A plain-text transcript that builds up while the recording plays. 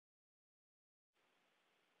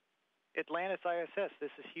Atlantis ISS,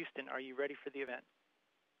 this is Houston. Are you ready for the event?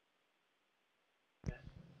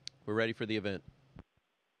 We're ready for the event.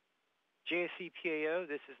 JSC PAO,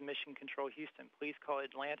 this is Mission Control Houston. Please call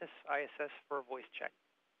Atlantis ISS for a voice check.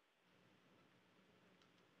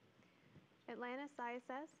 Atlantis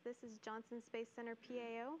ISS, this is Johnson Space Center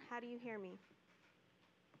PAO. How do you hear me?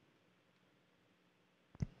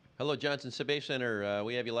 Hello, Johnson Space Center.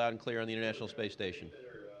 We have you loud and clear on the International Space Station.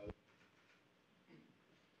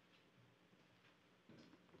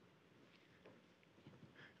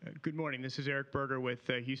 Good morning. This is Eric Berger with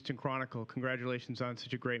Houston Chronicle. Congratulations on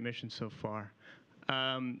such a great mission so far.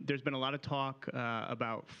 There's been a lot of talk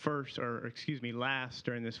about last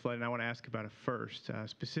during this flight, and I want to ask about a first.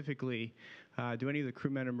 Specifically, do any of the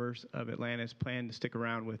crew members of Atlantis plan to stick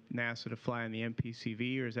around with NASA to fly on the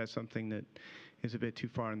MPCV, or is that something that is a bit too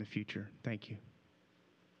far in the future? Thank you.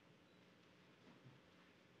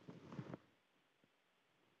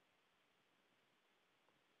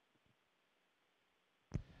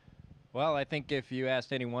 Well, I think if you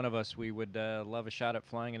asked any one of us, we would love a shot at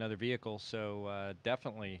flying another vehicle. So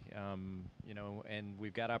definitely, you know, and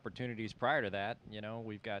we've got opportunities prior to that. You know,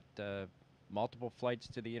 we've got multiple flights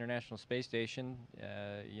to the International Space Station.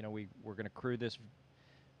 You know, we're going to crew this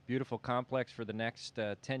beautiful complex for the next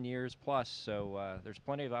 10 years plus. So there's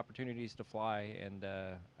plenty of opportunities to fly, and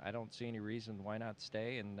I don't see any reason why not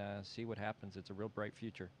stay and see what happens. It's a real bright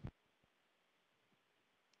future.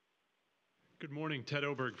 Good morning, Ted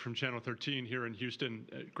Oberg from Channel 13 here in Houston.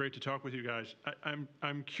 Great to talk with you guys.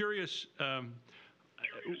 I'm curious,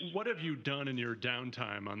 what have you done in your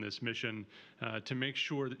downtime on this mission to make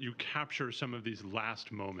sure that you capture some of these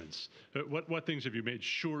last moments? What things have you made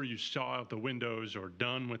sure you saw out the windows or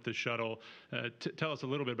done with the shuttle? Tell us a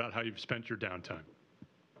little bit about how you've spent your downtime.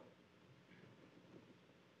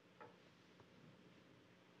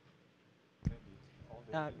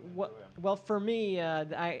 Well, for me,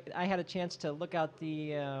 I had a chance to look out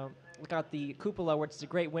the cupola, which is a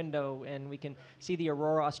great window, and we can see the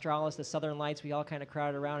aurora australis, the southern lights. We all kind of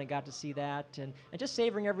crowded around and got to see that, and just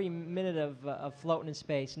savoring every minute of floating in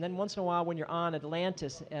space. And then once in a while, when you're on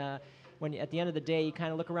Atlantis, when at the end of the day, you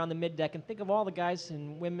kind of look around the middeck and think of all the guys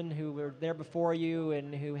and women who were there before you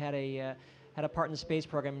and who had a part in the space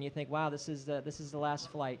program, and you think, wow, this is the last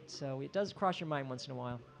flight. So it does cross your mind once in a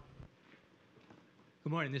while.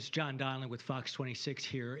 Good morning. This is John Donnelly with Fox 26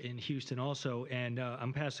 here in Houston also, and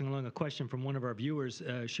I'm passing along a question from one of our viewers.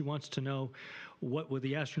 She wants to know, what will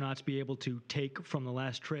the astronauts be able to take from the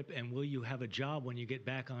last trip, and will you have a job when you get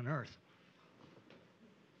back on Earth?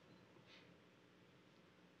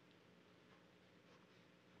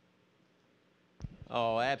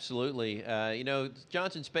 Oh, absolutely. You know,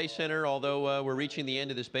 Johnson Space Center, although we're reaching the end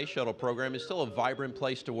of the space shuttle program, is still a vibrant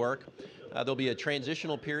place to work. There'll be a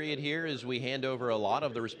transitional period here as we hand over a lot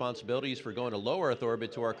of the responsibilities for going to low Earth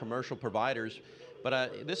orbit to our commercial providers.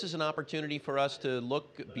 But this is an opportunity for us to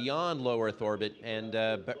look beyond low Earth orbit and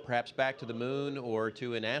perhaps back to the moon or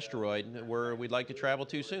to an asteroid where we'd like to travel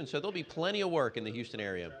to soon. So there'll be plenty of work in the Houston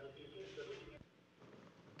area.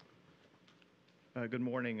 Good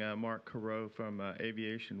morning, Mark Carreau from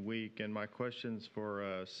Aviation Week, and my question's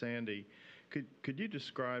for Sandy. Could you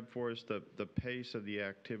describe for us the pace of the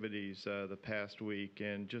activities the past week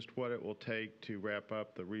and just what it will take to wrap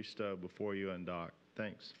up the restub before you undock?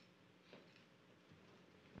 Thanks.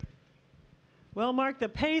 Well, Mark, the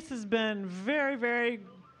pace has been very, very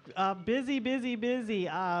busy.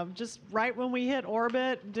 Just right when we hit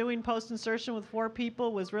orbit, doing post-insertion with 4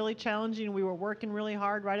 people was really challenging. We were working really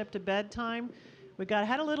hard right up to bedtime. We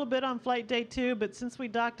had a little bit on flight day 2, but since we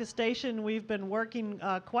docked to station, we've been working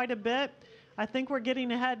quite a bit. I think we're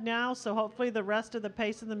getting ahead now, so hopefully the rest of the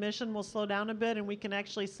pace of the mission will slow down a bit and we can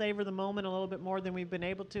actually savor the moment a little bit more than we've been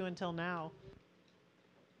able to until now.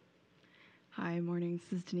 Hi, morning.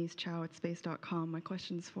 This is Denise Chow at space.com. My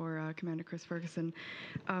question's for Commander Chris Ferguson.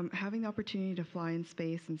 Having the opportunity to fly in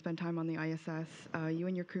space and spend time on the ISS, you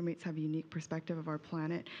and your crewmates have a unique perspective of our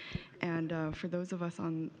planet. And for those of us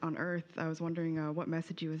on Earth, I was wondering what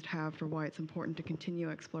message you would have for why it's important to continue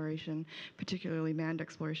exploration, particularly manned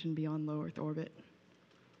exploration beyond low Earth orbit.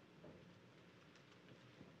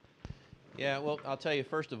 Yeah, well, I'll tell you,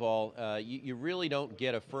 first of all, you really don't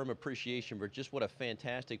get a firm appreciation for just what a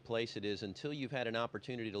fantastic place it is until you've had an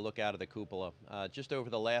opportunity to look out of the cupola. Just over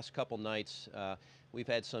the last couple nights, we've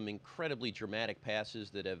had some incredibly dramatic passes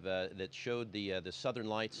that have that showed the southern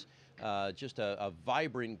lights, just a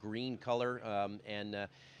vibrant green color, and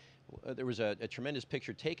there was a tremendous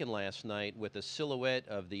picture taken last night with a silhouette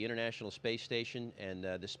of the International Space Station and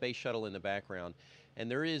the space shuttle in the background. And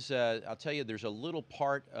there is, I'll tell you, there's a little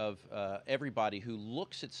part of everybody who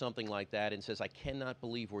looks at something like that and says, I cannot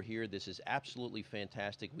believe we're here. This is absolutely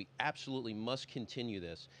fantastic. We absolutely must continue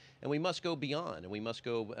this. And we must go beyond, and we must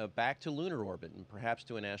go back to lunar orbit and perhaps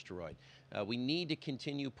to an asteroid. We need to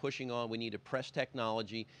continue pushing on. We need to press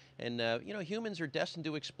technology. And, you know, humans are destined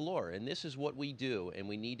to explore, and this is what we do, and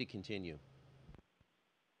we need to continue.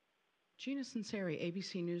 Gina Sinceri,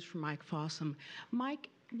 ABC News for Mike Fossum. Mike,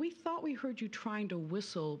 we thought we heard you trying to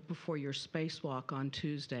whistle before your spacewalk on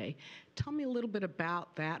Tuesday. Tell me a little bit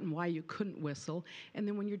about that and why you couldn't whistle. And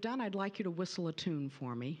then when you're done, I'd like you to whistle a tune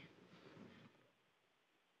for me.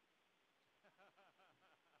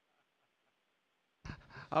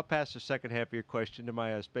 I'll pass the second half of your question to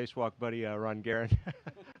my spacewalk buddy, Ron Guerin.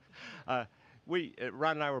 Ron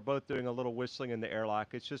and I were both doing a little whistling in the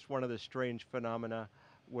airlock. It's just one of the strange phenomena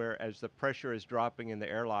where as the pressure is dropping in the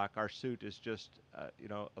airlock, our suit is just, you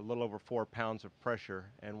know, a little over 4 pounds of pressure.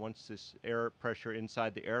 And once this air pressure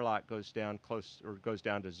inside the airlock goes down goes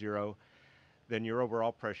down to zero, then your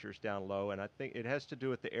overall pressure is down low. And I think it has to do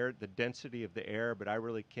with the density of the air, but I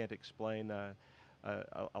really can't explain a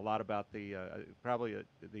lot about probably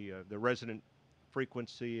the resonant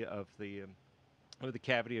frequency of the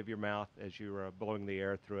cavity of your mouth as you're blowing the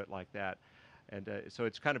air through it like that. And so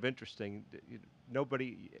it's kind of interesting.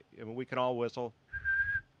 I mean, we can all whistle,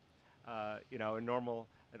 you know, in normal,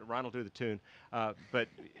 and Ron will do the tune, but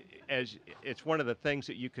as it's one of the things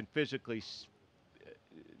that you can physically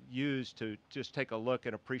use to just take a look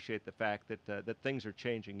and appreciate the fact that things are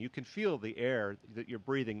changing. You can feel the air that you're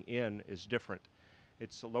breathing in is different.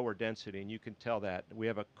 It's a lower density, and you can tell that. We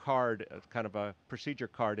have a card, kind of a procedure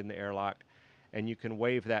card in the airlock, and you can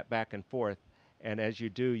wave that back and forth. And as you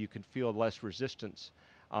do, you can feel less resistance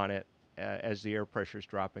on it as the air pressure is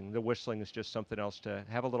dropping. The whistling is just something else to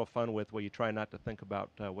have a little fun with while you try not to think about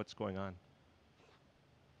what's going on.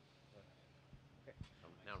 Okay.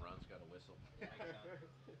 Now Ron's got a whistle.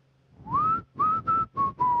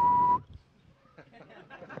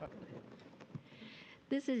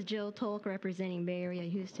 This is Jill Tolk representing Bay Area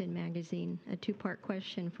Houston Magazine. A two-part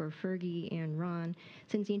question for Fergie and Ron.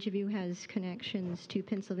 Since each of you has connections to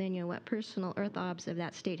Pennsylvania, what personal Earth obs of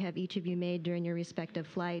that state have each of you made during your respective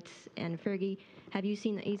flights? And Fergie, have you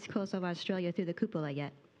seen the east coast of Australia through the cupola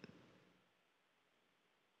yet?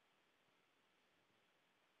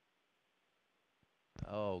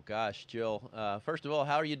 Oh, gosh, Jill. First of all,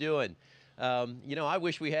 how are you doing? You know, I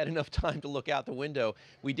wish we had enough time to look out the window.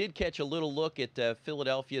 We did catch a little look at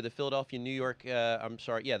Philadelphia, the Philadelphia-New York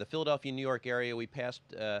area. We passed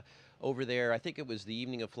over there. I think it was the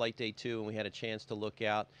evening of Flight Day 2, and we had a chance to look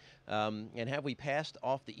out. And have we passed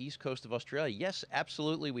off the east coast of Australia? Yes,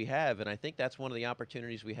 absolutely we have, and I think that's one of the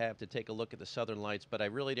opportunities we have to take a look at the southern lights, but I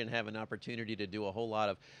really didn't have an opportunity to do a whole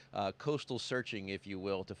lot of coastal searching, if you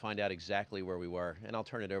will, to find out exactly where we were. And I'll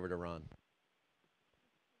turn it over to Ron.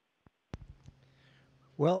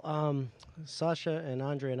 Well, Sasha and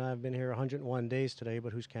Andre and I have been here 101 days today,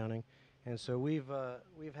 but who's counting? And so we've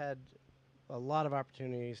had a lot of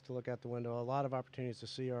opportunities to look out the window, a lot of opportunities to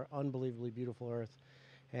see our unbelievably beautiful Earth.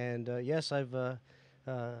 And yes, I've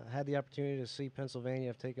had the opportunity to see Pennsylvania.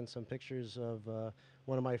 I've taken some pictures of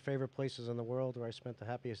one of my favorite places in the world where I spent the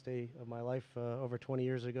happiest day of my life over 20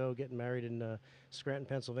 years ago, getting married in Scranton,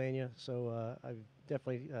 Pennsylvania. So I've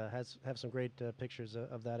definitely have some great pictures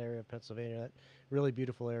of that area of Pennsylvania, that really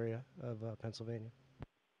beautiful area of Pennsylvania.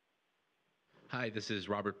 Hi, this is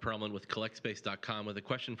Robert Perlman with CollectSpace.com with a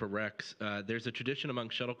question for Rex. There's a tradition among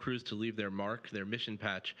shuttle crews to leave their mark, their mission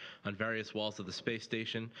patch, on various walls of the space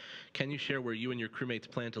station. Can you share where you and your crewmates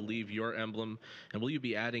plan to leave your emblem? And will you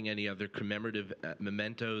be adding any other commemorative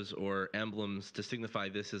mementos or emblems to signify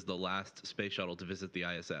this is the last space shuttle to visit the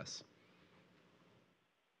ISS?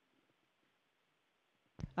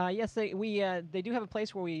 Yes, they do have a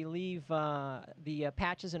place where we leave the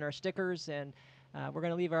patches and our stickers, and we're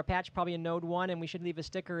going to leave our patch probably in Node 1, and we should leave a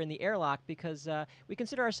sticker in the airlock because we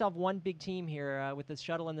consider ourselves one big team here with the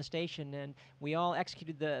shuttle and the station, and we all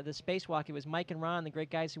executed the spacewalk. It was Mike and Ron, the great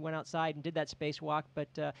guys who went outside and did that spacewalk,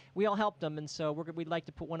 but we all helped them, and so we'd like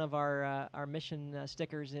to put one of our mission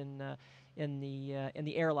stickers in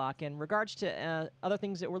the airlock. In regards to other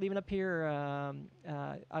things that we're leaving up here,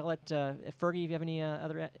 I'll let Fergie, if you have any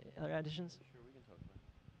other additions. Sure, we can talk about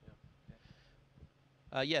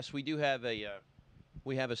it. Yeah. Yes, we do have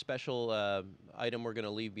a special item we're going to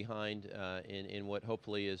leave behind in what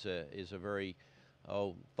hopefully is a very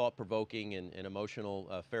thought-provoking and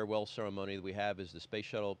emotional farewell ceremony that we have as the space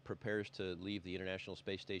shuttle prepares to leave the International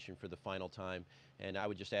Space Station for the final time. And I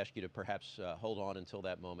would just ask you to perhaps hold on until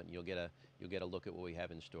that moment, and you'll get a look at what we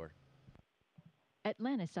have in store.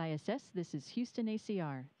 Atlantis ISS, this is Houston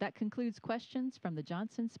ACR. That concludes questions from the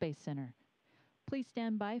Johnson Space Center. Please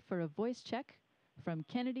stand by for a voice check from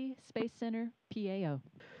Kennedy Space Center, PAO.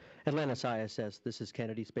 Atlantis ISS, this is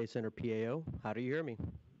Kennedy Space Center, PAO. How do you hear me?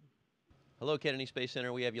 Hello, Kennedy Space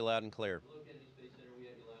Center. We have you loud and clear.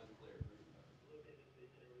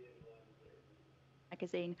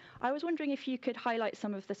 Magazine. I was wondering if you could highlight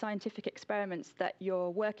some of the scientific experiments that you're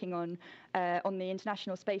working on the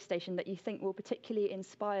International Space Station that you think will particularly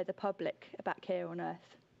inspire the public back here on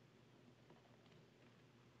Earth.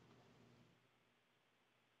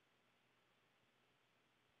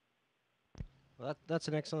 Well, that's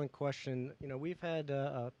an excellent question. You know, we've had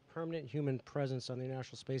a permanent human presence on the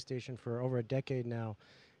International Space Station for over a decade now,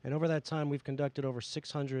 and over that time we've conducted over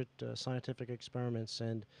 600 scientific experiments.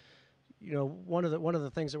 And you know, one of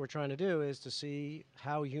the things that we're trying to do is to see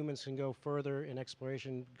how humans can go further in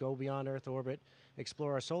exploration, go beyond Earth orbit,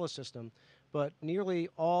 explore our solar system. But nearly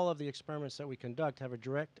all of the experiments that we conduct have a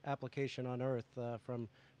direct application on Earth, from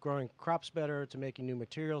growing crops better to making new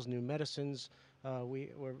materials, new medicines.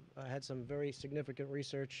 We had some very significant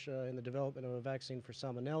research in the development of a vaccine for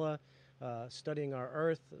salmonella, studying our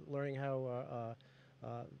Earth, learning how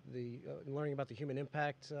learning about the human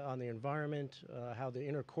impact on the environment, how the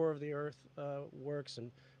inner core of the Earth works, and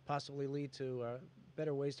possibly lead to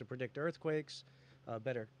better ways to predict earthquakes,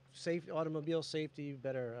 better automobile safety,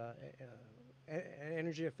 better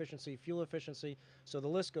energy efficiency, fuel efficiency. So the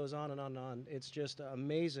list goes on and on and on. It's just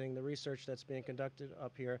amazing, the research that's being conducted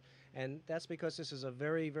up here. And that's because this is a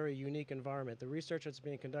very, very unique environment. The research that's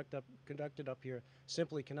being conducted up here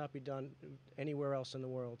simply cannot be done anywhere else in the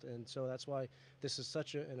world. And so that's why this is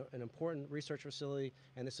such an important research facility,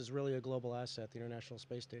 and this is really a global asset, the International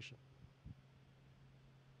Space Station.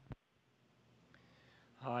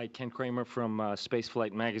 Hi, Ken Kramer from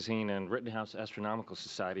Spaceflight Magazine and Rittenhouse Astronomical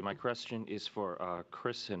Society. My question is for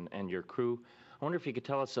Chris and your crew. I wonder if you could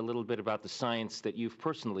tell us a little bit about the science that you've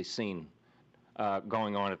personally seen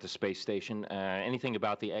going on at the space station. Anything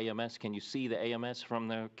about the AMS? Can you see the AMS from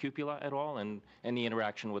the cupola at all, and the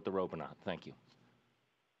interaction with the robonaut? Thank you.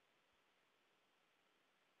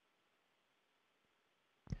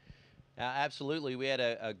 Absolutely. We had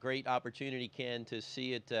a great opportunity, Ken, to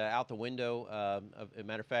see it out the window. As a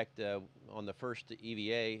matter of fact, on the first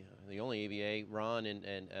EVA, the only EVA, Ron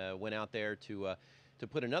went out there to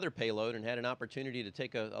put another payload and had an opportunity to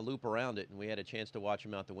take a loop around it, and we had a chance to watch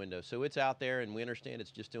him out the window. So it's out there, and we understand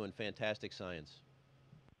it's just doing fantastic science.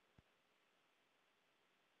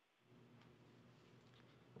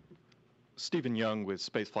 Stephen Young with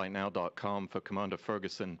spaceflightnow.com for Commander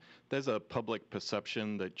Ferguson. There's a public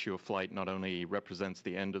perception that your flight not only represents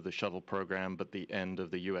the end of the shuttle program, but the end of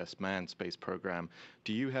the U.S. manned space program.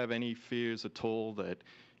 Do you have any fears at all that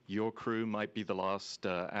your crew might be the last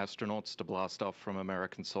astronauts to blast off from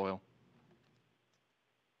American soil?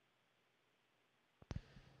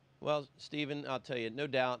 Well, Stephen, I'll tell you, no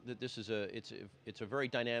doubt that this is it's a very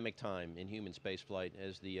dynamic time in human spaceflight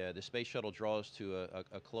as the space shuttle draws to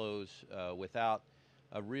a close without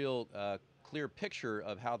a real clear picture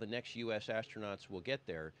of how the next U.S. astronauts will get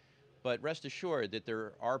there. But rest assured that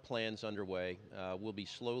there are plans underway. We'll be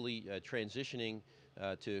slowly transitioning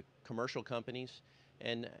to commercial companies,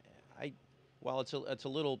 and while it's a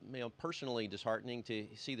little personally disheartening to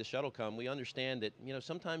see the shuttle come, we understand that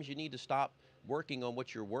sometimes you need to stop working on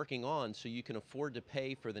what you're working on so you can afford to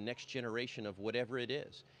pay for the next generation of whatever it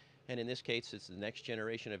is. And in this case, it's the next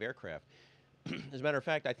generation of aircraft. As a matter of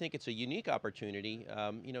fact, I think it's a unique opportunity.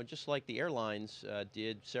 Just like the airlines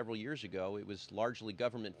did several years ago, it was largely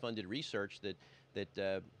government-funded research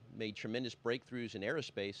that made tremendous breakthroughs in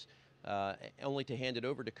aerospace, only to hand it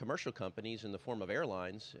over to commercial companies in the form of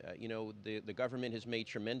airlines. The government has made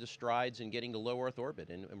tremendous strides in getting to low Earth orbit,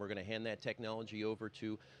 and we're going to hand that technology over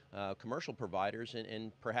to commercial providers,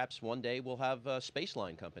 and perhaps one day we'll have space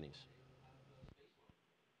line companies.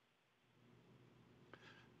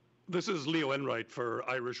 This is Leo Enright for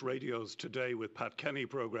Irish Radio's Today with Pat Kenny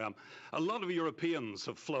program. A lot of Europeans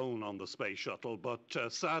have flown on the space shuttle, but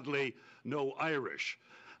sadly, no Irish.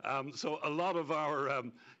 So a lot of our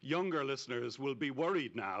younger listeners will be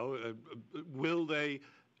worried now. Will they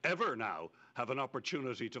ever now have an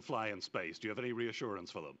opportunity to fly in space? Do you have any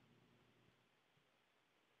reassurance for them?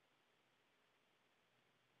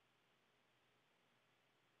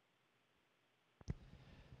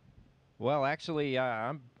 Well, actually,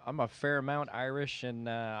 I'm a fair amount Irish, and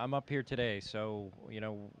I'm up here today. So,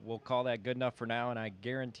 we'll call that good enough for now, and I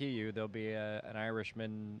guarantee you there'll be an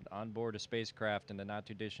Irishman on board a spacecraft in the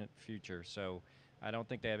not-too-distant future. So I don't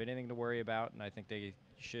think they have anything to worry about, and I think they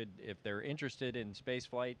should, if they're interested in space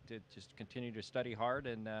flight, to just continue to study hard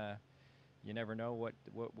and you never know what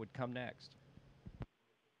would come next.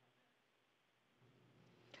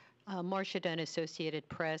 Marcia Dunn, Associated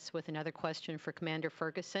Press, with another question for Commander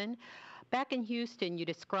Ferguson. Back in Houston, you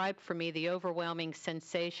described for me the overwhelming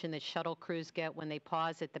sensation that shuttle crews get when they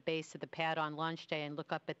pause at the base of the pad on launch day and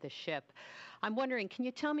look up at the ship. I'm wondering, can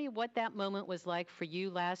you tell me what that moment was like for you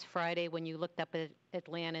last Friday when you looked up at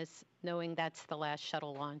Atlantis, knowing that's the last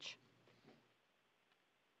shuttle launch?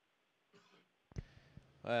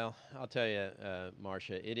 Well, I'll tell you,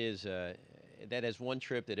 Marcia, it is that is one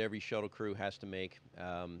trip that every shuttle crew has to make,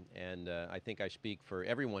 and I think I speak for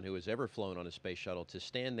everyone who has ever flown on a space shuttle to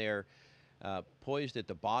stand there poised at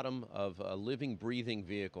the bottom of a living, breathing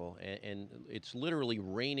vehicle, and it's literally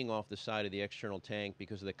raining off the side of the external tank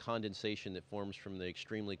because of the condensation that forms from the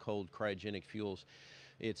extremely cold cryogenic fuels.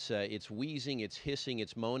 It's wheezing, it's hissing,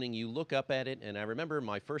 it's moaning. You look up at it, and I remember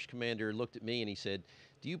my first commander looked at me and he said,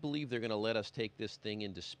 "Do you believe they're going to let us take this thing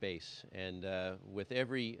into space?" And with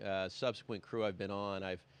every subsequent crew I've been on,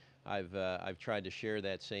 I've tried to share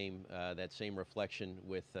that same reflection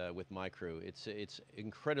with my crew. It's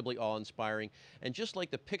incredibly awe-inspiring, and just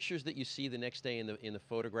like the pictures that you see the next day in the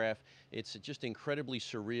photograph, it's just incredibly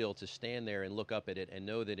surreal to stand there and look up at it and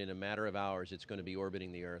know that in a matter of hours it's going to be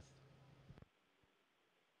orbiting the Earth.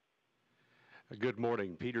 Good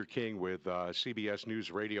morning. Peter King with CBS News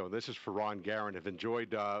Radio. This is for Ron Garan. I've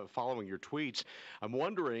enjoyed following your tweets. I'm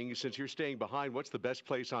wondering, since you're staying behind, what's the best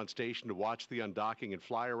place on station to watch the undocking and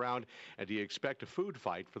fly around? And do you expect a food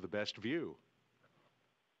fight for the best view?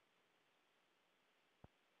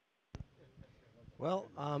 Well,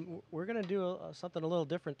 we're going to do something a little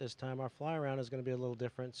different this time. Our fly around is going to be a little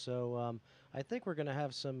different. So I think we're going to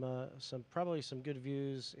have probably some good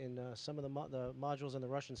views in some of the modules in the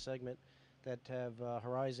Russian segment that have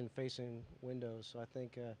horizon-facing windows. So I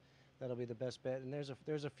think that'll be the best bet. And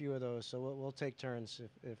there's a few of those, so we'll take turns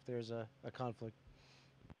if there's a conflict.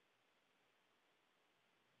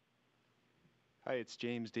 Hi, it's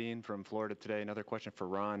James Dean from Florida Today. Another question for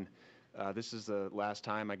Ron. This is the last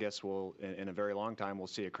time, I guess, in a very long time, we'll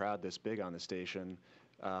see a crowd this big on the station.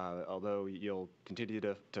 Although you'll continue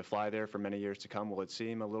to fly there for many years to come, will it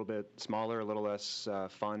seem a little bit smaller, a little less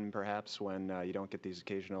fun, perhaps, when you don't get these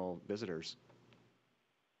occasional visitors?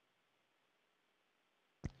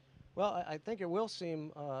 Well, I think it will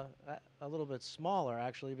seem a little bit smaller,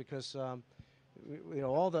 actually, because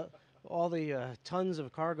all the tons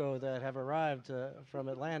of cargo that have arrived from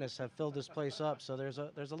Atlantis have filled this place up. So there's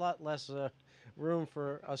a lot less room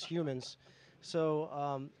for us humans.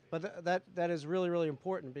 So, but that is really, really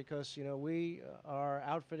important because, we are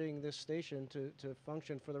outfitting this station to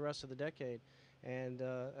function for the rest of the decade. And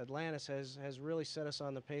Atlantis has really set us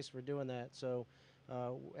on the pace for doing that. So,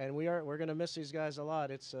 and we're going to miss these guys a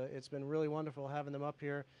lot. It's been really wonderful having them up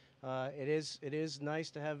here. It is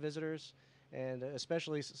nice to have visitors, and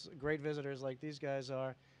especially great visitors like these guys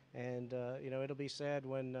are. And, it'll be sad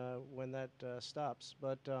when that stops.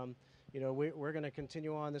 But, we're going to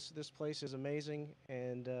continue on. This place is amazing,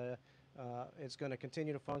 and it's going to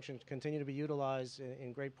continue to function, continue to be utilized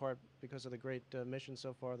in great part because of the great mission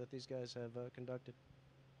so far that these guys have conducted.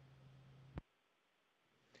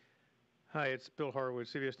 Hi, it's Bill Harwood,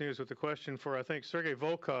 CBS News, with a question for, I think, Sergei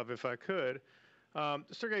Volkov, if I could.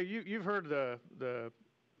 Sergei, you've heard the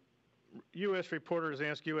U.S. reporters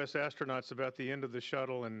ask U.S. astronauts about the end of the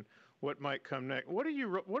shuttle and what might come next. What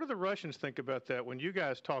do the Russians think about that when you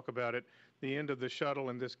guys talk about it, the end of the shuttle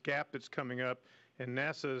and this gap that's coming up and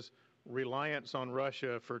NASA's reliance on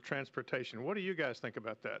Russia for transportation? What do you guys think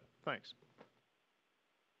about that? Thanks.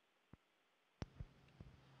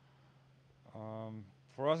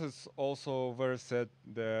 For us, it's also very sad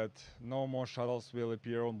that no more shuttles will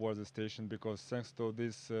appear on board the station because thanks to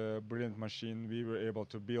this brilliant machine, we were able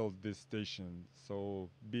to build this station so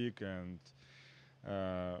big and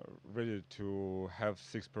ready to have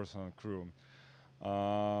 6-person crew.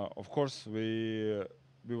 Of course, we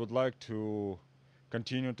would like to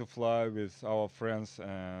continue to fly with our friends,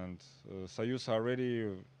 and Soyuz are ready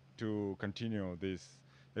to continue this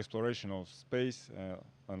exploration of space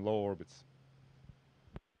and low orbits.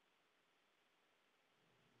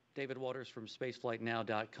 David Waters from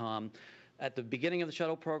spaceflightnow.com. At the beginning of the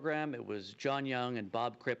shuttle program, it was John Young and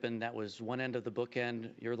Bob Crippen. That was one end of the bookend.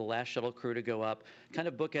 You're the last shuttle crew to go up. Kind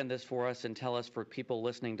of bookend this for us and tell us, for people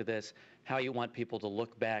listening to this, how you want people to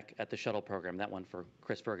look back at the shuttle program. That one for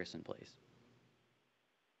Chris Ferguson, please.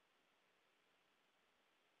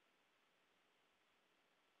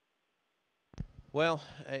 Well,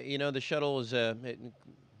 the shuttle is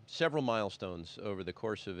several milestones over the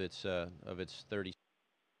course of its 30.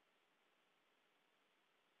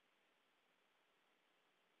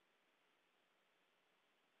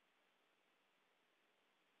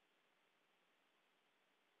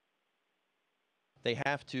 they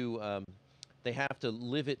have to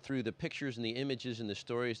live it through the pictures and the images and the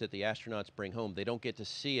stories that the astronauts bring home. They don't get to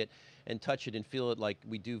see it and touch it and feel it like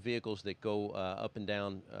we do vehicles that go up and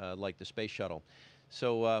down like the space shuttle.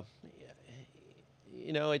 So,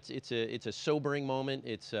 you know, it's a sobering moment.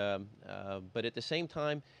 But at the same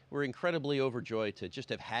time, we're incredibly overjoyed to just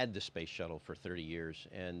have had the space shuttle for 30 years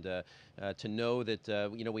and to know that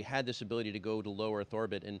you know, we had this ability to go to low Earth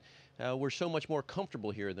orbit, and we're so much more comfortable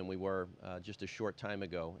here than we were just a short time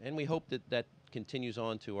ago. And we hope that that continues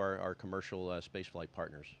on to our commercial spaceflight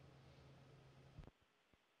partners.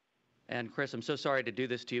 And Chris, I'm so sorry to do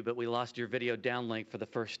this to you, but we lost your video downlink for the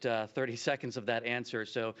first 30 seconds of that answer.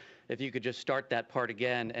 So if you could just start that part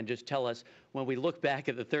again and just tell us, when we look back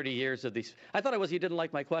at the 30 years of these, I thought it was you didn't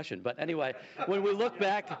like my question, but anyway, when we look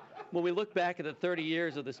back at the 30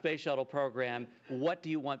 years of the space shuttle program, what do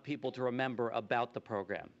you want people to remember about the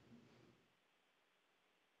program?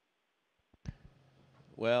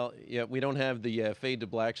 Well, yeah, we don't have the fade to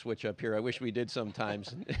black switch up here. I wish we did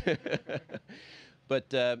sometimes.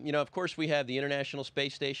 But you know, of course, we have the International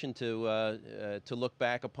Space Station to look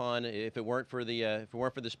back upon. If it weren't for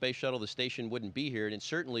the space shuttle, the station wouldn't be here, and it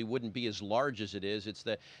certainly wouldn't be as large as it is. It's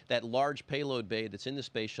that large payload bay that's in the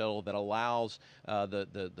space shuttle that allows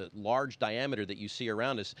the large diameter that you see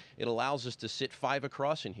around us. It allows us to sit 5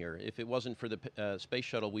 across in here. If it wasn't for the space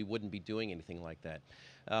shuttle, we wouldn't be doing anything like that.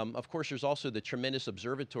 Of course, there's also the tremendous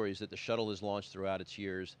observatories that the shuttle has launched throughout its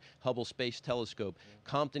years: Hubble Space Telescope,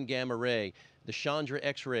 Compton Gamma Ray, the Chandra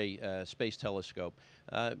X-ray Space Telescope.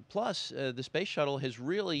 Plus, the space shuttle has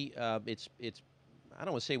really, I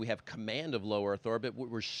don't want to say we have command of low Earth orbit.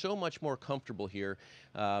 We're so much more comfortable here,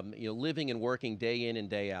 you know, living and working day in and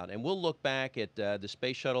day out. And we'll look back at the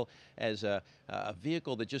space shuttle as a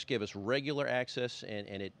vehicle that just gave us regular access, and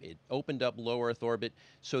it opened up low Earth orbit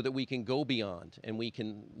so that we can go beyond and we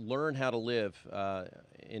can learn how to live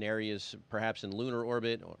in areas perhaps in lunar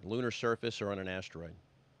orbit or lunar surface or on an asteroid.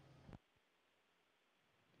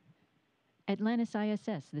 Atlantis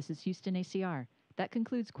ISS, this is Houston ACR. That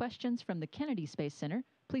concludes questions from the Kennedy Space Center.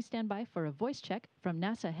 Please stand by for a voice check from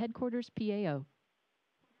NASA Headquarters PAO.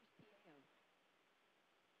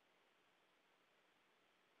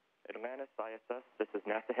 Atlantis ISS, this is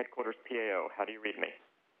NASA Headquarters PAO. How do you read me?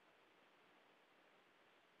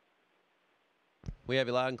 We have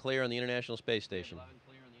you loud and clear on the International Space Station.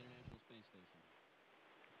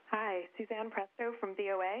 Hi, Suzanne Presto from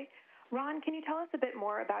VOA. Ron, can you tell us a bit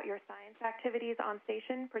more about your science activities on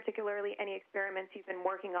station, particularly any experiments you've been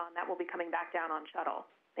working on that will be coming back down on shuttle?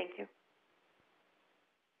 Thank you.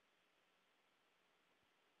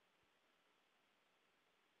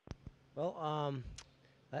 Well,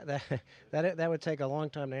 that would take a long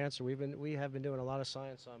time to answer. We have been doing a lot of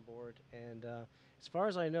science on board, and as far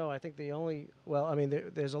as I know, I think the only, well, I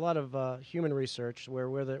mean, there's a lot of human research where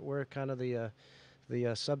we're kind of the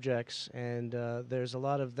subjects, and there's a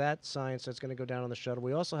lot of that science that's going to go down on the shuttle.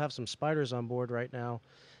 We also have some spiders on board right now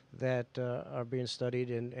that are being studied,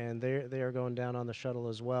 and they are going down on the shuttle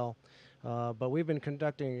as well. But we've been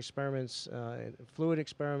conducting experiments, fluid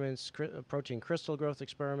experiments, protein crystal growth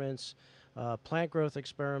experiments, plant growth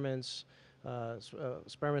experiments,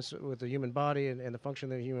 experiments with the human body and the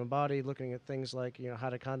function of the human body, looking at things like, you know, how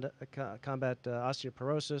to combat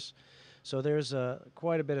osteoporosis. So there's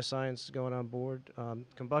quite a bit of science going on board.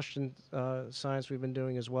 Combustion science we've been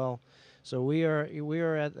doing as well. So we are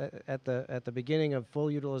at the beginning of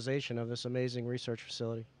full utilization of this amazing research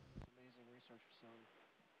facility.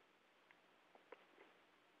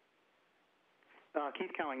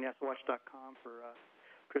 Keith Cowling, NASAWatch.com for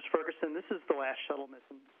Chris Ferguson. This is the last shuttle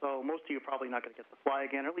mission, so most of you are probably not going to get to fly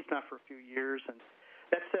again, or at least not for a few years. And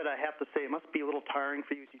that said, I have to say it must be a little tiring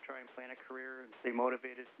for you as you try and plan a career and stay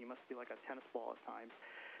motivated. You must be like a tennis ball at times,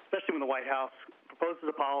 especially when the White House proposes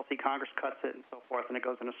a policy, Congress cuts it, and so forth, and it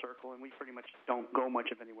goes in a circle, and we pretty much don't go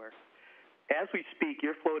much of anywhere. As we speak,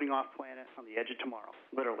 you're floating off planet on the edge of tomorrow,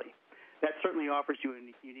 literally. That certainly offers you a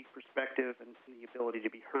unique perspective and the ability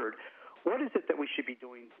to be heard. What is it that we should be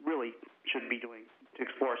doing, really should be doing, to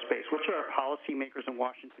explore space? What should our policymakers in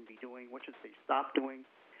Washington be doing? What should they stop doing?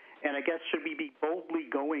 And I guess, should we be boldly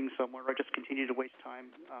going somewhere or just continue to waste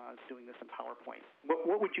time doing this in PowerPoint?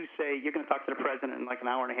 What would you say? You're going to talk to the president in like an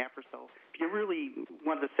hour and a half or so. If you really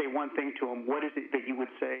wanted to say one thing to him, what is it that you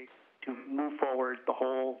would say to move forward the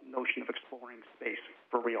whole notion of exploring space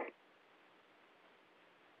for real?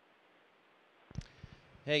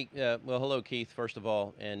 Hey, well, hello, Keith, first of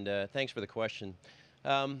all, and thanks for the question.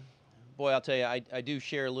 Boy, I'll tell you, I do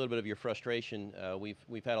share a little bit of your frustration.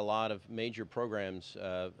 We've had a lot of major programs,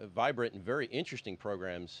 vibrant and very interesting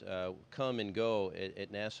programs, come and go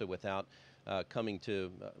at NASA without coming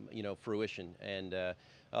to fruition. And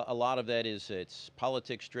a lot of that is it's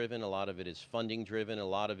politics driven, a lot of it is funding driven, a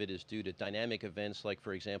lot of it is due to dynamic events like,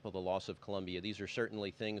 for example, the loss of Columbia. These are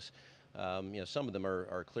certainly things, some of them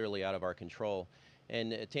are clearly out of our control.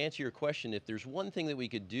 And to answer your question, if there's one thing that we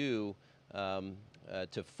could do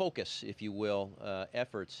to focus, if you will,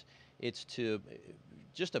 efforts, it's to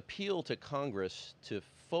just appeal to Congress to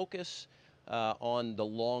focus on the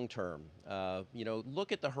long term.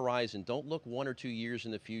 Look at the horizon. Don't look 1 or 2 years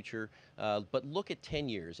in the future, but look at 10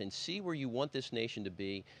 years and see where you want this nation to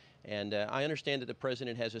be. And I understand that the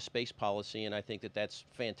president has a space policy, and I think that that's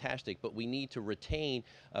fantastic, but we need to retain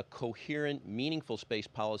a coherent, meaningful space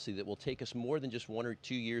policy that will take us more than just 1 or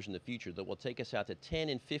 2 years in the future, that will take us out to 10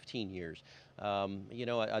 and 15 years. A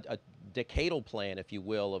decadal plan, if you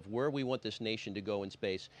will, of where we want this nation to go in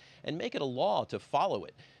space, and make it a law to follow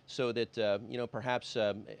it, so that, perhaps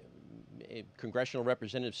congressional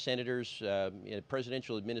representatives, senators,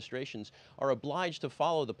 presidential administrations are obliged to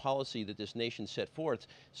follow the policy that this nation set forth,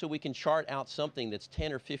 so we can chart out something that's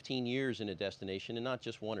 10 or 15 years in a destination and not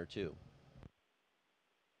just 1 or 2.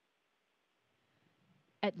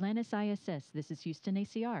 Atlantis ISS, this is Houston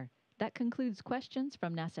ACR. That concludes questions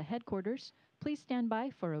from NASA headquarters. Please stand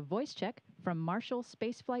by for a voice check from Marshall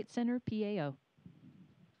Space Flight Center, PAO.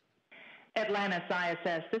 Atlantis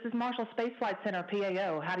ISS, this is Marshall Space Flight Center,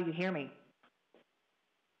 PAO. How do you hear me?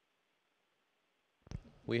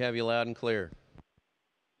 We have you loud and clear.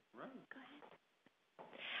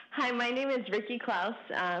 Hi, my name is Ricky Klaus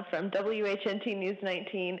from WHNT News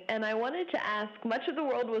 19, and I wanted to ask, much of the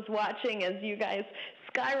world was watching as you guys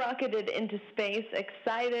skyrocketed into space,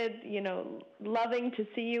 excited, loving to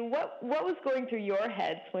see you. What was going through your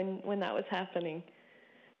heads when that was happening?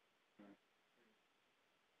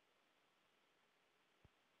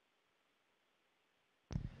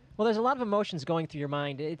 Well, there's a lot of emotions going through your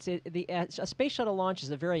mind. A space shuttle launch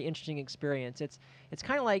is a very interesting experience. It's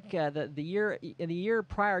kind of like the year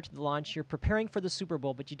prior to the launch, you're preparing for the Super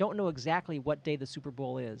Bowl, but you don't know exactly what day the Super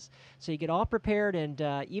Bowl is. So you get all prepared, and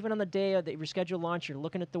even on the day of your scheduled launch, you're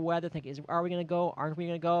looking at the weather, thinking, are we going to go? Aren't we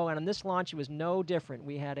going to go? And on this launch, it was no different.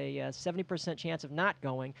 We had a 70% chance of not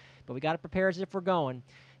going, but we got to prepare as if we're going.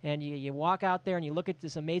 And you walk out there and you look at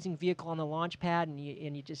this amazing vehicle on the launch pad, and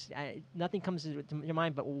you just nothing comes to your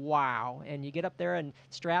mind but wow. And you get up there and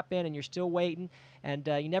strap in, and you're still waiting, and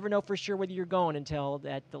you never know for sure whether you're going until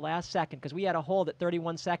at the last second, because we had a hold at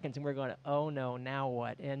 31 seconds, and we were going, oh no, now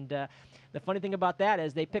what? And the funny thing about that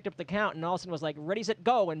is they picked up the count, and all of a sudden it was like ready, set,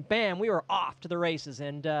 go, and bam, we were off to the races,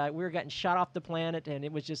 and we were getting shot off the planet, and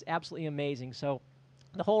it was just absolutely amazing. So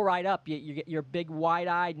the whole ride up, you're big,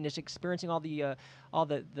 wide-eyed, and just experiencing all the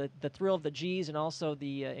thrill of the G's, and also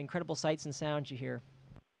the incredible sights and sounds you hear.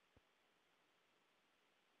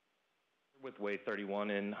 With Wave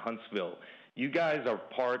 31 in Huntsville, you guys are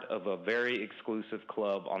part of a very exclusive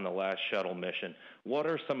club on the last shuttle mission. What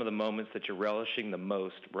are some of the moments that you're relishing the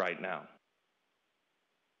most right now?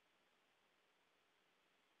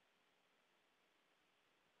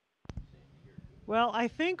 Well, I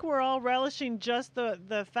think we're all relishing just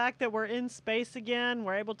the fact that we're in space again.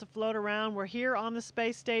 We're able to float around. We're here on the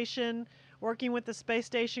space station, working with the space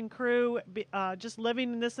station crew, just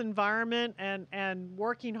living in this environment and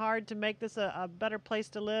working hard to make this a better place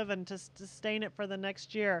to live and to sustain it for the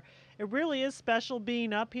next year. It really is special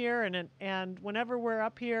being up here, and whenever we're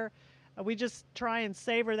up here, we just try and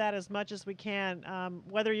savor that as much as we can,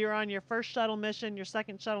 whether you're on your first shuttle mission, your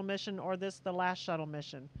second shuttle mission, or the last shuttle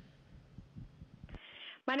mission.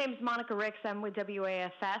 My name is Monica Ricks. I'm with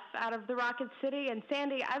WAFF out of the Rocket City. And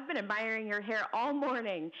Sandy, I've been admiring your hair all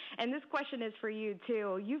morning. And this question is for you,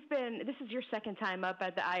 too. This is your second time up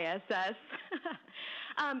at the ISS.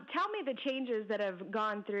 Tell me the changes that have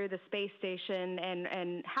gone through the space station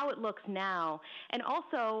and how it looks now. And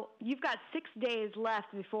also, you've got 6 days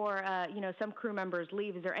left before, some crew members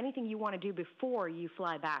leave. Is there anything you want to do before you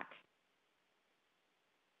fly back?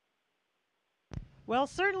 Well,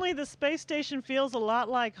 certainly the space station feels a lot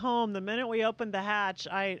like home. The minute we opened the hatch,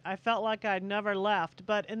 I felt like I'd never left.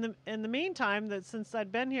 But in the meantime, since I'd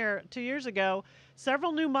been here 2 years ago,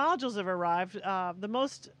 several new modules have arrived. The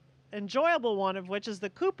most enjoyable one of which is the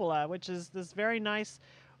cupola, which is this very nice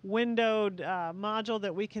windowed module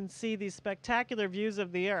that we can see these spectacular views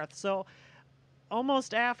of the Earth. So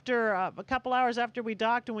almost after a couple hours after we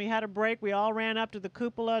docked and we had a break, we all ran up to the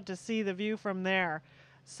cupola to see the view from there.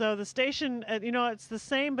 So the station, it's the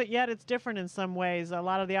same, but yet it's different in some ways. A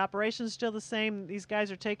lot of the operations still the same. These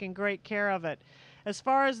guys are taking great care of it. As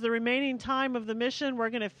far as the remaining time of the mission,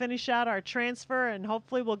 we're going to finish out our transfer, and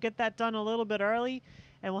hopefully we'll get that done a little bit early,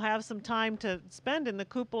 and we'll have some time to spend in the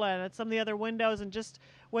cupola and at some of the other windows and just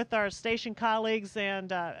with our station colleagues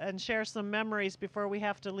and share some memories before we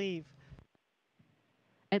have to leave.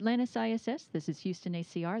 Atlantis ISS, this is Houston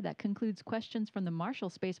ACR. That concludes questions from the Marshall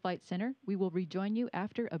Space Flight Center. We will rejoin you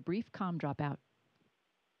after a brief comm dropout.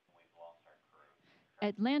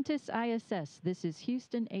 Atlantis ISS, this is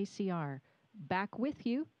Houston ACR. Back with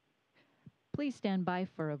you. Please stand by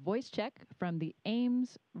for a voice check from the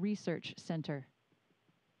Ames Research Center.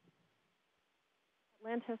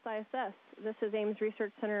 Atlantis ISS, this is Ames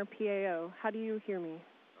Research Center PAO. How do you hear me?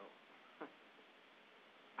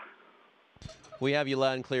 We have you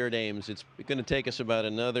loud and clear at Ames. It's going to take us about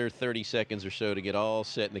another 30 seconds or so to get all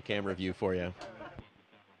set in the camera view for you.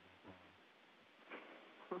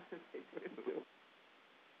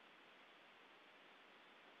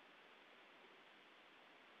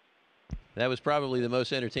 That was probably the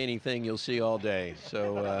most entertaining thing you'll see all day.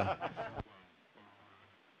 So.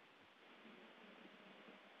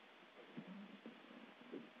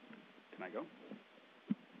 Can I go?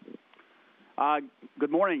 Good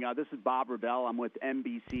morning. This is Bob Rebell. I'm with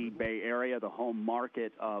NBC Bay Area, the home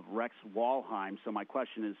market of Rex Walheim. So my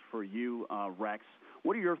question is for you, Rex.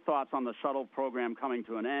 What are your thoughts on the shuttle program coming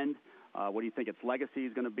to an end? What do you think its legacy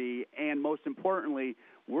is going to be? And most importantly,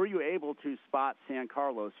 were you able to spot San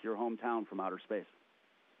Carlos, your hometown, from outer space?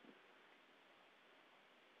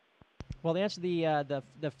 Well, to answer the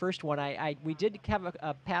first one, we did have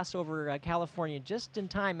a pass over California just in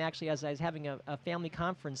time, actually, as I was having a family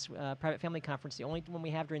conference, private family conference, the only one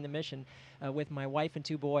we have during the mission, with my wife and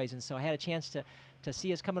two boys. And so I had a chance to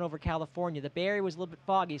see us coming over California. The Bay Area was a little bit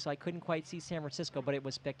foggy, so I couldn't quite see San Francisco, but it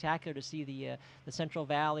was spectacular to see the Central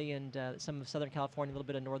Valley and some of Southern California, a little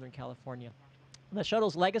bit of Northern California. The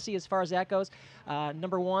shuttle's legacy, as far as that goes,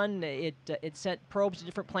 number one, it sent probes to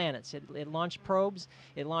different planets. It launched probes.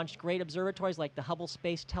 It launched great observatories like the Hubble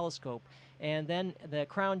Space Telescope. And then the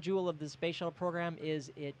crown jewel of the space shuttle program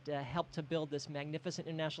is it helped to build this magnificent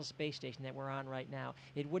International Space Station that we're on right now.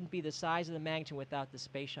 It wouldn't be the size of the magnitude without the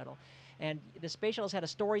space shuttle. And the space shuttle's had a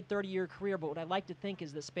storied 30-year career, but what I like to think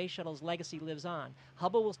is the space shuttle's legacy lives on.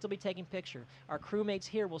 Hubble will still be taking pictures. Our crewmates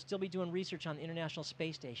here will still be doing research on the International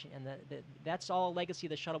Space Station, and that's all a legacy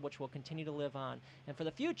of the shuttle, which will continue to live on. And for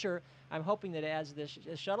the future, I'm hoping that as the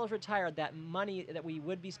shuttle is retired, that money that we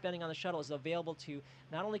would be spending on the shuttle is available to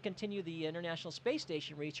not only continue the International Space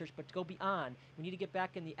Station research, but to go beyond. We need to get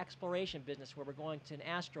back in the exploration business where we're going to an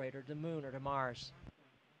asteroid or to the moon or to Mars.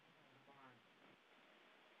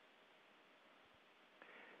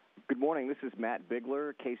 Good morning. This is Matt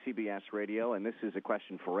Bigler, KCBS Radio, and this is a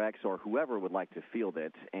question for Rex or whoever would like to field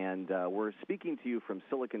it. And we're speaking to you from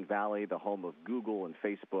Silicon Valley, the home of Google and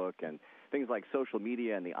Facebook and things like social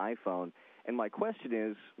media and the iPhone. And my question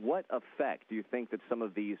is, what effect do you think that some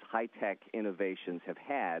of these high-tech innovations have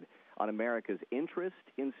had on America's interest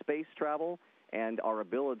in space travel and our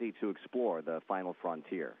ability to explore the final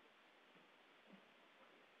frontier?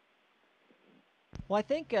 Well, I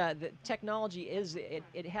think that technology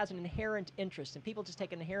it has an inherent interest, and people just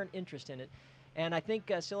take an inherent interest in it. And I think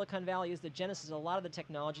Silicon Valley is the genesis of a lot of the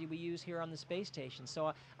technology we use here on the space station.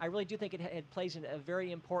 So I really do think it plays a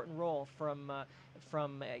very important role from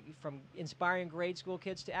inspiring grade school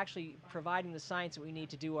kids to actually providing the science that we need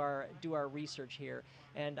to do our research here.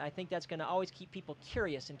 And I think that's going to always keep people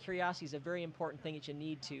curious, and curiosity is a very important thing that you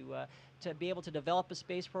need to be able to develop a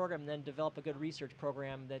space program and then develop a good research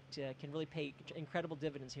program that can really pay incredible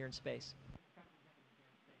dividends here in space.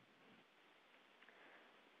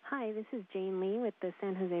 Hi, this is Jane Lee with the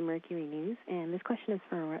San Jose Mercury News, and this question is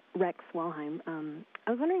for Rex Walheim.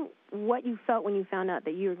 I was wondering what you felt when you found out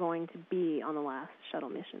that you were going to be on the last shuttle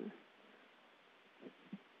mission.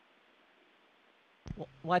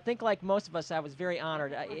 Well, I think like most of us, I was very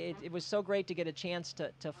honored. It was so great to get a chance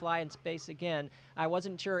to fly in space again. I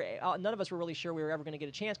wasn't sure, none of us were really sure we were ever going to get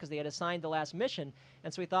a chance because they had assigned the last mission.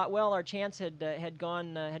 And so we thought, well, our chance had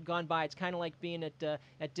gone by. It's kind of like being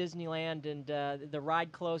at Disneyland and the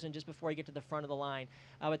ride closing just before you get to the front of the line.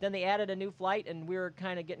 But then they added a new flight, and we were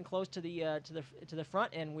kind of getting close to the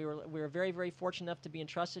front, and we were very, very fortunate enough to be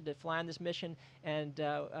entrusted to fly on this mission, and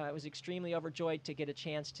I was extremely overjoyed to get a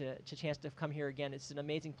chance to come here again. It's an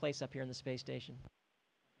amazing place up here in the space station.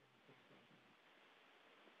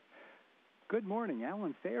 Good morning,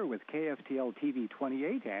 Alan Thayer with KFTL TV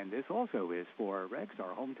 28, and this also is for Rex,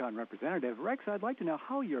 our hometown representative. Rex, I'd like to know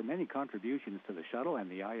how your many contributions to the shuttle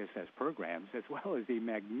and the ISS programs, as well as the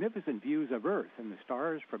magnificent views of Earth and the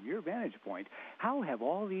stars from your vantage point, how have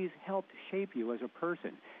all these helped shape you as a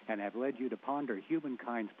person and have led you to ponder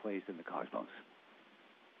humankind's place in the cosmos?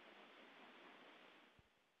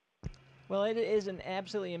 Well, it is an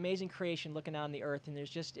absolutely amazing creation looking out on the Earth, and there's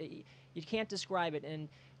just, you can't describe it. And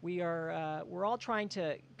we're all trying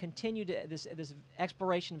to continue to this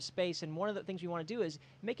exploration of space, and one of the things we want to do is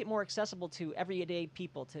make it more accessible to everyday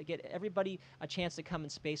people, to get everybody a chance to come in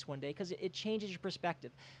space one day, because it changes your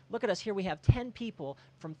perspective. Look at us here. We have 10 people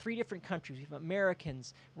from 3 different countries. We have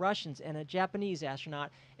Americans, Russians, and a Japanese astronaut,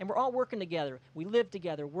 and we're all working together. We live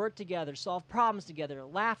together, work together, solve problems together,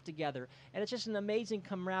 laugh together, and it's just an amazing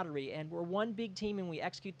camaraderie, and we're one big team, and we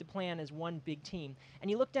execute the plan as one big team. And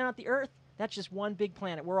you look down at the Earth, that's just one big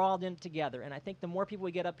planet. We're all in it together. And I think the more people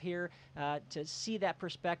we get up here to see that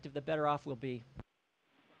perspective, the better off we'll be.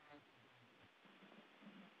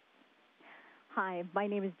 Hi, my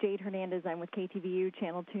name is Jade Hernandez. I'm with KTVU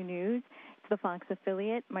Channel 2 News. It's the Fox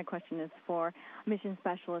affiliate. My question is for Mission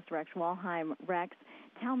Specialist Rex Walheim. Rex,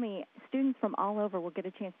 tell me, students from all over will get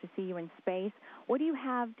a chance to see you in space. What do you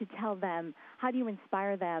have to tell them? How do you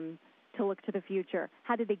inspire them to look to the future?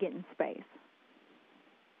 How do they get in space?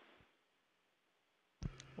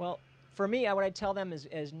 Well, for me, what I'd tell them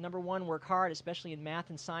is number one, work hard, especially in math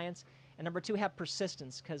and science. And number two, have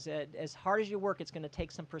persistence, because as hard as you work, it's going to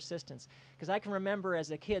take some persistence. Because I can remember as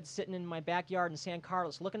a kid sitting in my backyard in San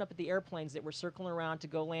Carlos, looking up at the airplanes that were circling around to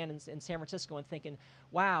go land in San Francisco and thinking,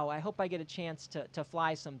 wow, I hope I get a chance to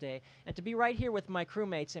fly someday. And to be right here with my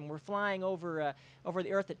crewmates, and we're flying over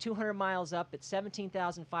the Earth at 200 miles up at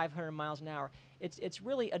 17,500 miles an hour. It's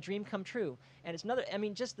really a dream come true. And it's another, I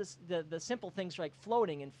mean, just the simple things like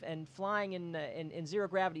floating and flying in zero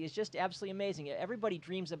gravity is just absolutely amazing. Everybody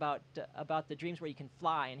dreams about the dreams where you can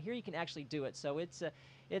fly, and here you can actually do it. So it's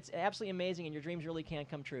absolutely amazing, and your dreams really can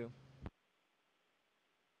come true.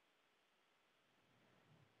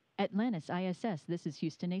 Atlantis ISS, this is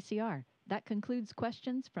Houston ACR. That concludes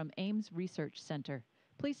questions from Ames Research Center.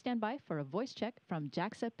 Please stand by for a voice check from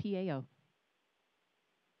JAXA PAO.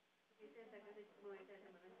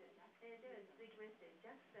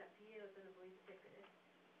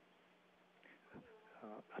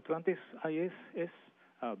 Atlantis ISS,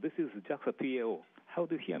 this is JAXA PAO. How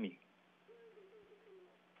do you hear me?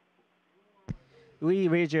 We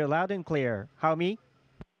read you loud and clear. How me?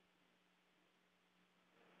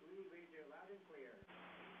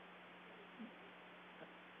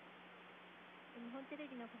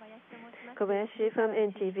 Kobayashi from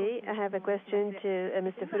NTV. I have a question to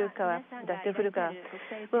Mr. Furukawa, Dr. Furukawa.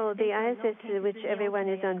 Well, the ISS, which everyone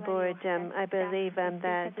is on board, I believe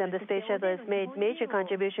that the space shuttle has made major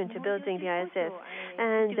contribution to building the ISS.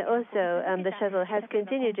 And also, the shuttle has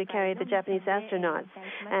continued to carry the Japanese astronauts.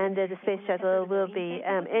 And the space shuttle will be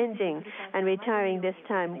ending and retiring this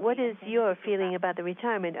time. What is your feeling about the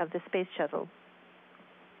retirement of the space shuttle?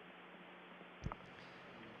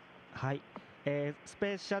 はい。ス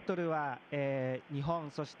ペースシャトルは、日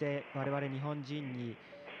本そして我々日本人に、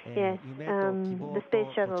夢と希望と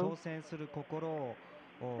挑戦する心を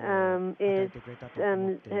与えてくれたと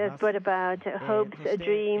思っています。Brought about hopes,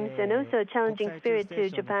 dreams, and also a challenging spirit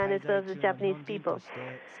to Japan as well as the Japanese people.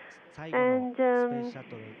 And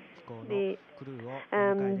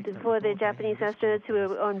for the Japanese astronauts who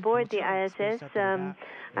were on board the ISS,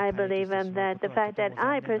 I believe that the fact that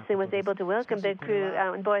I personally was able to welcome the crew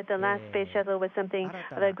on board the last space shuttle was something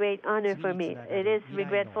of a great honor for me. It is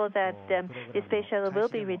regretful that the space shuttle will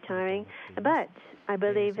be retiring, but I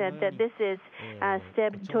believe that this is a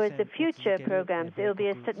step towards the future programs. It will be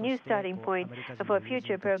a new starting point for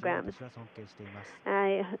future programs.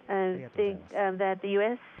 I think that the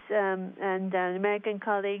U.S. and American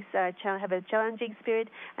colleagues have a challenging spirit,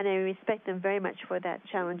 and I respect them very much for that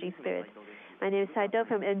challenging spirit. My name is Saito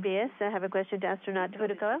from NBS. I have a question to astronaut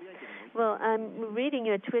Furukawa. Well, I'm reading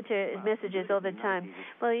your Twitter messages all the time.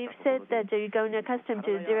 Well, you've said that you're going accustomed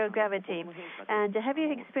to zero gravity. And have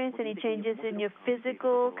you experienced any changes in your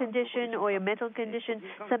physical condition or your mental condition,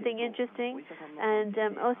 something interesting? And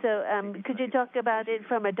also, could you talk about it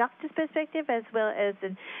from a doctor's perspective as well as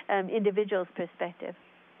an individual's perspective?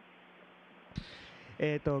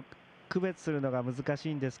 区別するのが難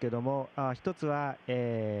しいんですけども、一つは、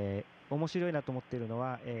面白いなと思っているの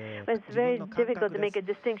は、It's very difficult to make a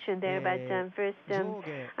distinction there, but first,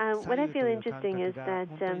 what I feel interesting is that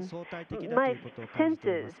my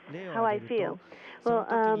senses, how I feel. Well,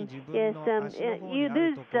 yes, you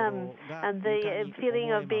lose the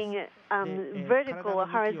feeling of being vertical or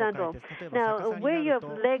horizontal. Now, where your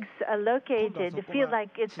legs are located, feel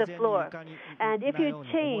like it's the floor. And if you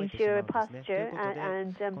change your posture,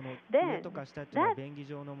 and then that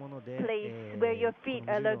place where your feet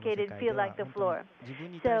are located feel like the floor.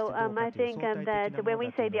 So I think that when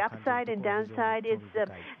we say the upside and downside,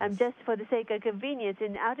 it's just for the sake of convenience.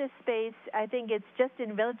 In outer space, I think it's just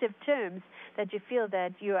in relative terms that you feel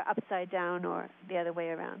that you are upside down or the other way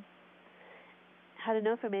around.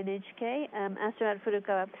 Haruno from NHK. Astronaut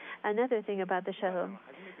Furukawa, another thing about the shuttle.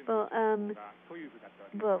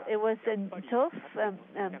 Well, it was in TOF.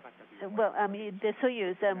 The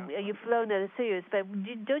Soyuz. You've flown the Soyuz, but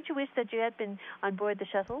don't you wish that you had been on board the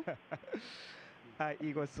shuttle? はい、い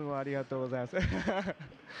いご質問ありがとうございます。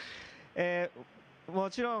も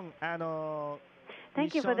ちろん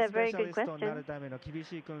Thank you for that very good question. Of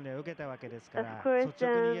course,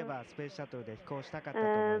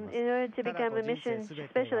 in order to become a mission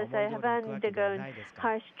specialist, I have undergone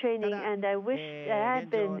harsh training, and I wish I had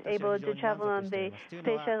been able to travel on the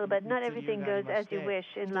space shuttle, but not everything goes as you wish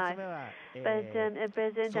in life. But at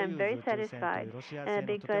present, I'm very satisfied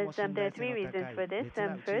because there are three reasons for this.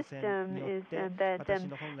 First is that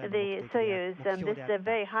the Soyuz, this is a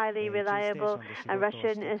very highly reliable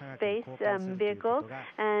Russian space vehicle.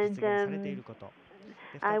 And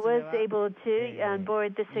I was able to, on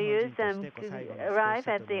board the Soyuz, arrive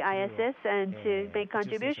at the ISS and to make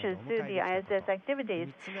contributions to the ISS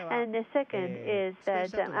activities. And the second is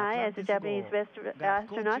that I, as a Japanese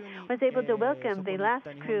astronaut, was able to welcome the last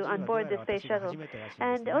crew on board the space shuttle.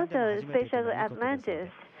 And also, Space Shuttle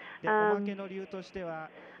Atlantis.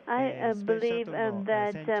 I believe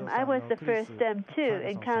that I was the first to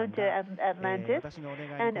encounter Atlantis,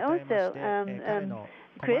 and also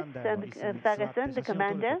Chris Ferguson, the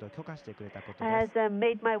commander, has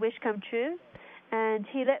made my wish come true, and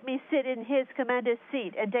he let me sit in his commander's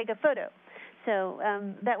seat and take a photo. So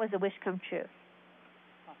that was a wish come true.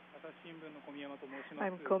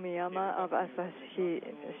 I'm Komiyama of Asahi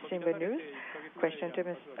Shimbun News. Question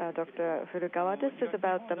to Dr. Furukawa. This is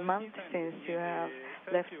about the month since you have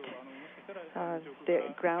left the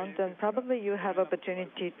ground, and probably you have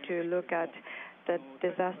opportunity to look at the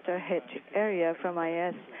disaster hit area from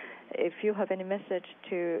IS. If you have any message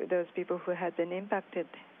to those people who have been impacted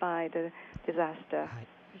by the disaster,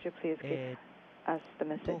 would you please give us the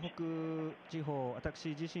message? 東北地方、私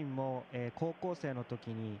自身も、高校生の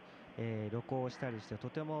時に、旅行をしたりしてと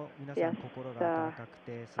ても皆さん心が温かく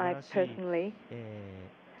て素晴らしい、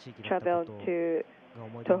地域だったことを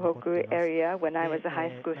Tohoku area when I was a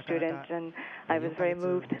high school student, and I was very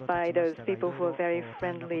moved by those people who were very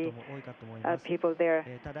friendly people there.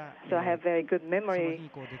 So I have very good memory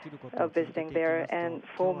of visiting there, and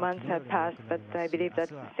 4 months have passed, but I believe that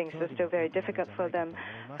things were still very difficult for them.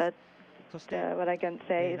 But what I can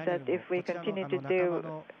say is that if we continue to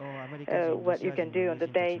do what you can do on the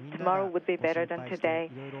day, tomorrow would be better than today.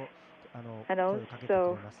 And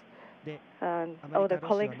also, all the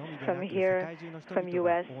colleagues from here, from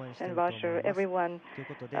U.S. and Russia, everyone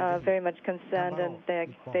very much concerned, and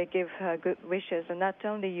they give good wishes, and not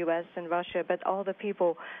only U.S. and Russia, but all the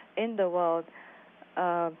people in the world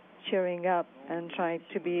cheering up and trying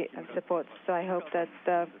to be support. So I hope that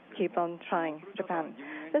keep on trying, Japan.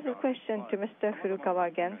 This is a question to Mr. Furukawa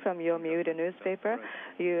again from Yomiuri, the newspaper.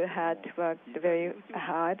 You had worked very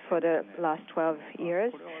hard for the last 12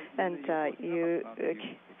 years, and you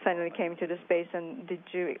finally came to the space. And did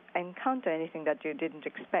you encounter anything that you didn't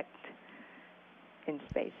expect in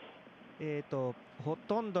space? ほ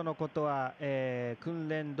とんどのことは、訓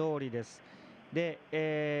練通りです。で、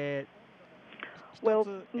Well,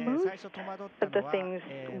 most of the things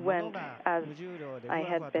went as I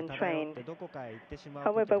had been trained.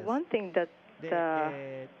 However, one thing that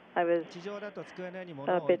I was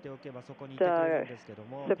a bit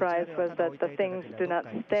surprised was that the things do not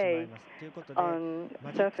stay on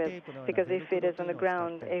surface, because if it is on the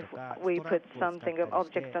ground, if we put something of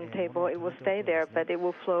objects on table, it will stay there, but it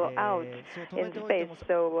will flow out in space.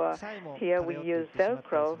 So here we use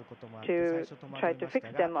Velcro to try to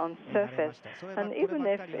fix them on surface, and even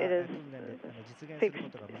if it is fixed,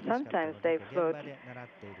 sometimes they float.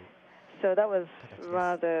 So that was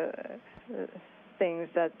rather things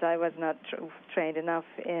that I was not trained enough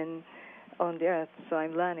in on the Earth, so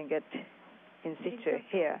I'm learning it in situ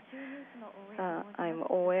here. I'm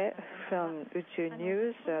Oe from Uchu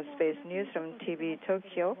News, Space News from TV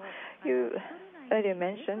Tokyo. You earlier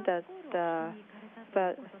mentioned that,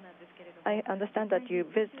 but I understand that you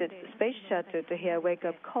visited Space Shuttle to hear Wake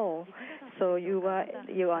Up Call. So you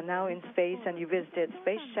are now in space and you visited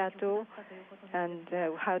Space Shuttle, and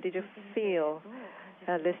how did you feel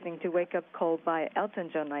listening to Wake Up Call by Elton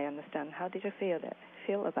John? I understand. How did you feel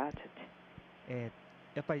about it?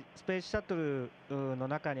 やっぱりスペースシャトルの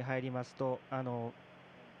中に入りますと、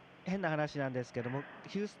変な話なんですけども、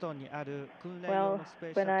ヒューストンにある訓練用のスペ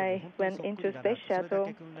ースシャトルに本当にそっくりだな、それだ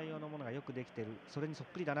け訓練用のものがよくできている、それにそっ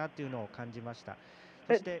くりだなっていうのを感じました。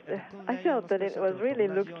I felt that it was really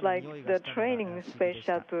looked like the training space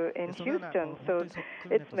shuttle in Houston, so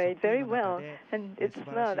it's made very well, and it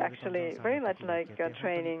smelled actually very much like a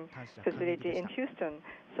training facility in Houston.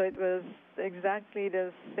 So it was exactly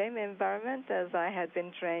the same environment as I had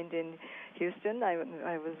been trained in Houston. I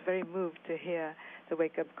was very moved to hear the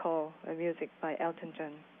wake-up call music by Elton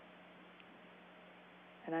John.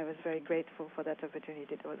 And I was very grateful for that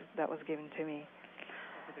opportunity that was given to me.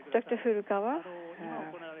 Dr. Furukawa,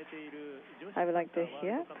 I would like to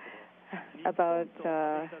hear about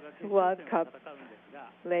World Cup,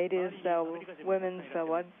 ladies, women's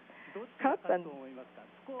World Cup, and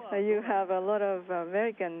you have a lot of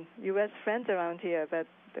American, U.S. friends around here, but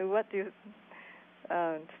what do you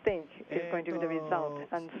think is going to be the result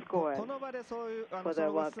and score for the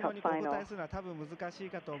World Cup final?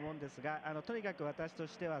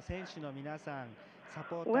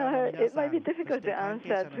 Well, it might be difficult to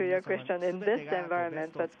answer to your question in this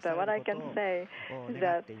environment, but what I can say is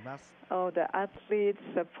that all the athletes,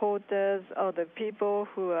 supporters, all the people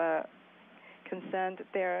who are concerned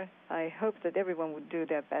there, I hope that everyone would do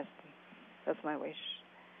their best. That's my wish.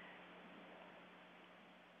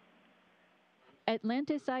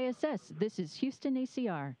 Atlantis ISS, this is Houston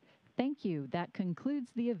ACR. Thank you. That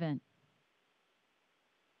concludes the event.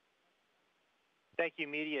 Thank you,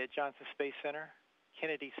 media at Johnson Space Center,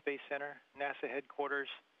 Kennedy Space Center, NASA headquarters,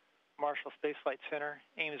 Marshall Space Flight Center,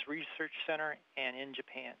 Ames Research Center, and in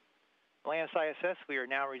Japan. Atlantis ISS, we are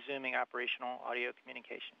now resuming operational audio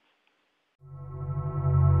communications.